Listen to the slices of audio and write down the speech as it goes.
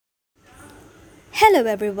Hello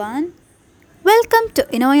everyone. Welcome to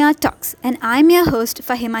Inoya Talks and I'm your host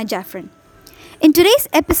Fahima Jaffrin. In today's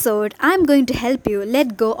episode, I'm going to help you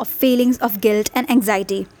let go of feelings of guilt and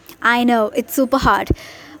anxiety. I know it's super hard,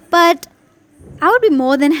 but I would be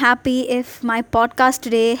more than happy if my podcast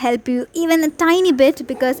today help you even a tiny bit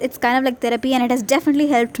because it's kind of like therapy and it has definitely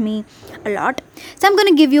helped me a lot. So I'm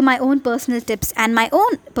going to give you my own personal tips and my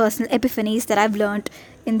own personal epiphanies that I've learned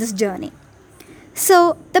in this journey.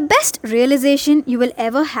 So, the best realization you will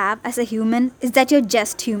ever have as a human is that you're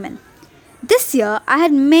just human. This year, I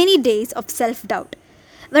had many days of self doubt,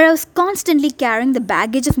 where I was constantly carrying the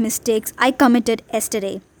baggage of mistakes I committed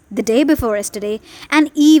yesterday, the day before yesterday,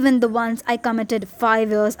 and even the ones I committed 5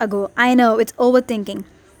 years ago. I know it's overthinking.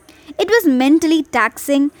 It was mentally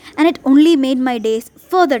taxing, and it only made my days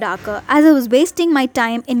further darker as I was wasting my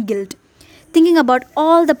time in guilt, thinking about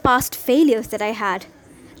all the past failures that I had.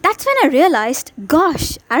 That's when I realized,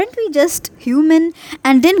 gosh, aren't we just human?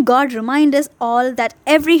 And didn't God remind us all that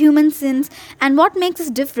every human sins and what makes us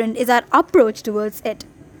different is our approach towards it?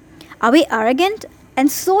 Are we arrogant and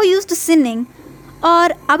so used to sinning? Or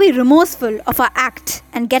are we remorseful of our act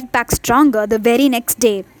and get back stronger the very next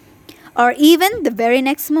day? Or even the very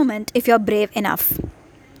next moment if you're brave enough?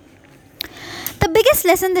 The biggest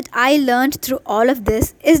lesson that I learned through all of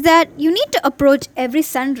this is that you need to approach every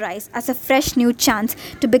sunrise as a fresh new chance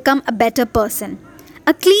to become a better person.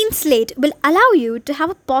 A clean slate will allow you to have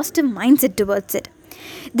a positive mindset towards it.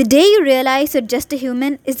 The day you realize you're just a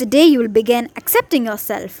human is the day you will begin accepting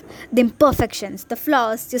yourself, the imperfections, the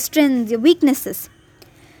flaws, your strengths, your weaknesses.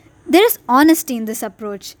 There is honesty in this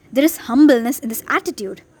approach, there is humbleness in this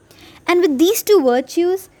attitude. And with these two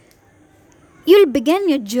virtues, you'll begin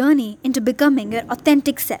your journey into becoming your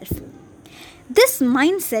authentic self. This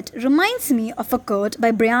mindset reminds me of a quote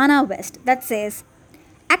by Brianna West that says,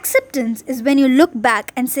 acceptance is when you look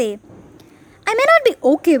back and say, I may not be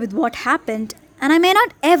okay with what happened, and I may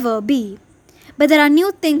not ever be, but there are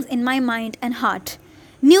new things in my mind and heart,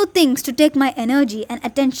 new things to take my energy and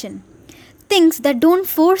attention, things that don't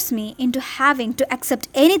force me into having to accept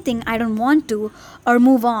anything I don't want to or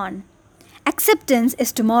move on. Acceptance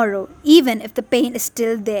is tomorrow, even if the pain is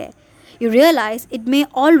still there. You realize it may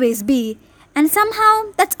always be, and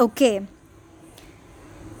somehow that's okay.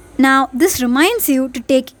 Now, this reminds you to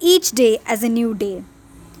take each day as a new day.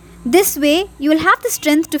 This way, you will have the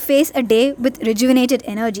strength to face a day with rejuvenated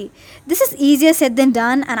energy. This is easier said than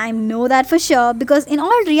done, and I know that for sure because, in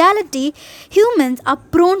all reality, humans are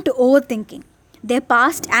prone to overthinking their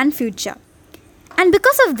past and future. And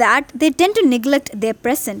because of that, they tend to neglect their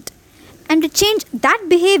present. And to change that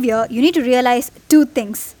behavior, you need to realize two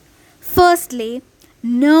things. Firstly,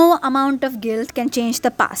 no amount of guilt can change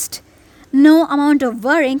the past. No amount of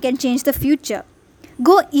worrying can change the future.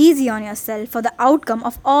 Go easy on yourself, for the outcome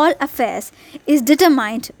of all affairs is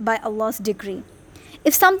determined by Allah's decree.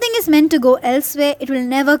 If something is meant to go elsewhere, it will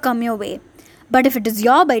never come your way. But if it is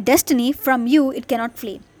your by destiny, from you it cannot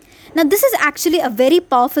flee. Now, this is actually a very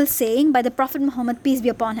powerful saying by the Prophet Muhammad, peace be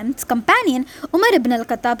upon him, his companion Umar ibn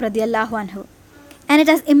al-Khattab radiallahu anhu. And it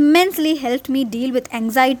has immensely helped me deal with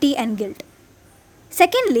anxiety and guilt.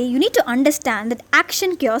 Secondly, you need to understand that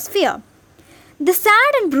action cures fear. The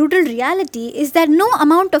sad and brutal reality is that no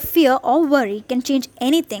amount of fear or worry can change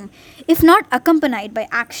anything if not accompanied by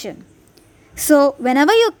action. So,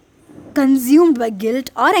 whenever you're consumed by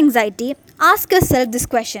guilt or anxiety, ask yourself this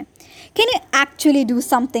question. Can you actually do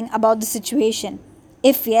something about the situation?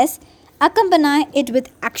 If yes, accompany it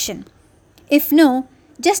with action. If no,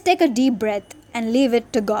 just take a deep breath and leave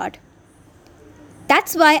it to God.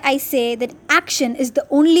 That's why I say that action is the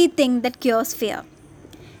only thing that cures fear.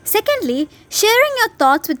 Secondly, sharing your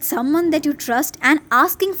thoughts with someone that you trust and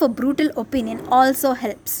asking for brutal opinion also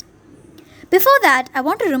helps. Before that, I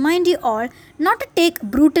want to remind you all not to take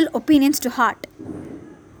brutal opinions to heart.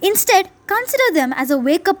 Instead, consider them as a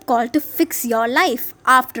wake-up call to fix your life.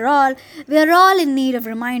 After all, we are all in need of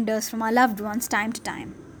reminders from our loved ones time to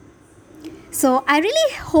time. So, I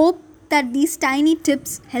really hope that these tiny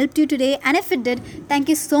tips helped you today, and if it did, thank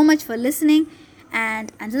you so much for listening,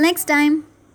 and until next time.